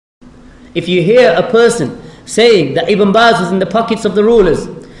If you hear a person saying that Ibn Baz was in the pockets of the rulers,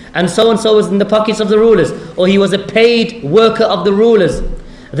 and so was in the pockets of the rulers, or he was a paid worker of the rulers,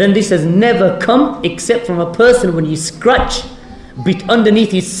 then this has never come except from a person when you scratch bit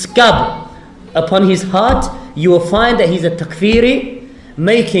underneath his scab upon his heart, you will find that he's a takfiri,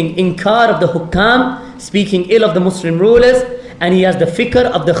 making inkar of the hukam, speaking ill of the Muslim rulers, and he has the fikr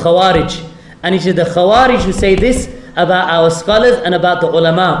of the Khawaarij. And it is the Khawaarij who say this about our scholars and about the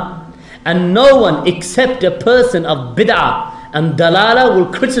ulama. And no one except a person of bid'ah and dalala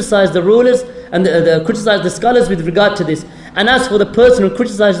will criticize the rulers and criticize the scholars with regard to this. And as for the person who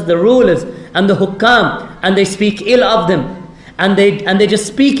criticizes the rulers and the hukam, and they speak ill of them, and they're just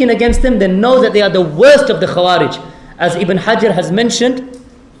speaking against them, they know that they are the worst of the Khawaarij. As Ibn Hajar has mentioned,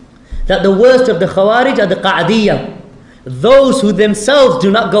 that the worst of the Khawaarij are the Qa'adiyyah, those who themselves do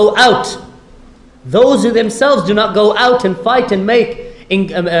not go out. Those who themselves do not go out and fight and make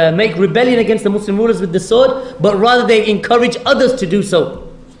rebellion against the Muslim rulers with the sword, but rather they encourage others to do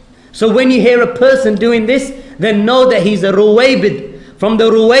so. So when you hear a person doing this, then know that he's a Ruwaybid from the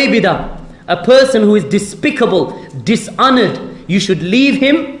Ruwaybidah, a person who is despicable, dishonored. You should leave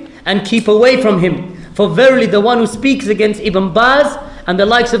him and keep away from him. For verily the one who speaks against Ibn Baz and the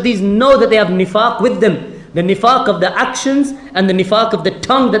likes of these know that they have nifaq with them. The nifaq of the actions and the nifaq of the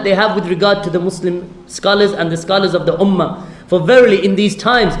tongue that they have with regard to the Muslim scholars and the scholars of the Ummah. For verily in these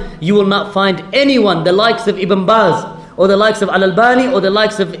times you will not find anyone the likes of Ibn Baz or the likes of Al-Albani or the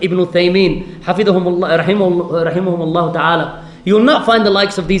likes of Ibn Uthaymeen, rahimahumullah ta'ala. You will not find the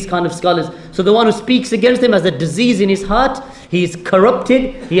likes of these kind of scholars. So the one who speaks against them has a disease in his heart, he is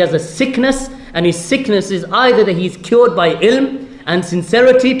corrupted, he has a sickness, and his sickness is either that he is cured by ilm and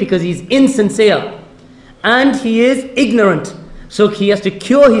sincerity because he is insincere, and he is ignorant. So he has to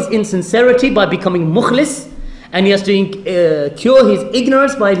cure his insincerity by becoming mukhlis, and he has to cure his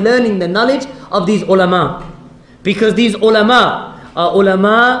ignorance by learning the knowledge of these ulama. Because these ulama are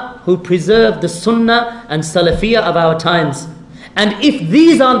ulama who preserve the sunnah and salafiyah of our times. And if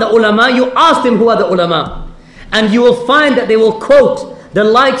these aren't the ulama, you ask them who are the ulama, and you will find that they will quote the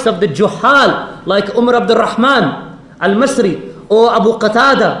likes of the juhal, like Umar Abdul Rahman al-Masri, or Abu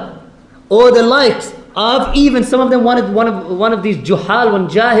Qatada, or the likes of even some of them. One of these juhal, one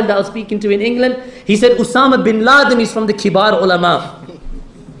jahil that I was speaking to in England, he said Usama bin Laden is from the kibar ulama.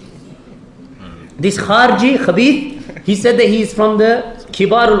 This Kharji, Khabith, he said that he is from the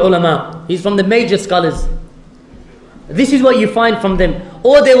kibar ulama, he's from the major scholars. This is what you find from them.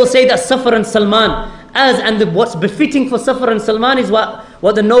 Or they will say that Safar and Salman, what's befitting for Safar and Salman is what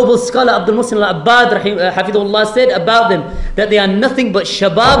the noble scholar Abdul Muhsin al-Abbad Hafidhullah said about them, that they are nothing but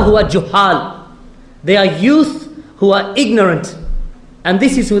shabab who are juhal. They are youth who are ignorant, and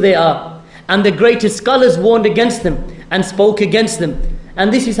this is who they are. And the greatest scholars warned against them and spoke against them.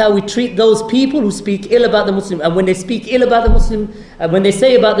 And this is how we treat those people who speak ill about the Muslim. And when they speak ill about the Muslim, when they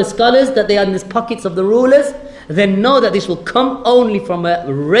say about the scholars that they are in the pockets of the rulers, then know that this will come only from a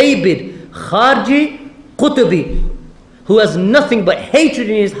rabid Kharji Qutbi who has nothing but hatred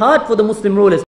in his heart for the Muslim rulers.